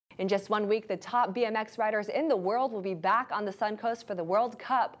In just 1 week, the top BMX riders in the world will be back on the Suncoast for the World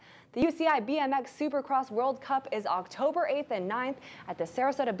Cup. The UCI BMX Supercross World Cup is October 8th and 9th at the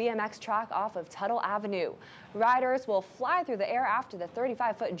Sarasota BMX track off of Tuttle Avenue. Riders will fly through the air after the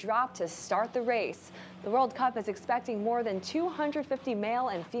 35-foot drop to start the race. The World Cup is expecting more than 250 male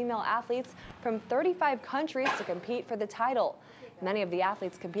and female athletes from 35 countries to compete for the title. Many of the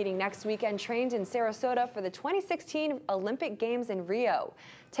athletes competing next weekend trained in Sarasota for the 2016 Olympic Games in Rio.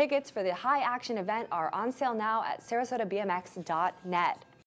 Tickets for the high-action event are on sale now at sarasotabmx.net.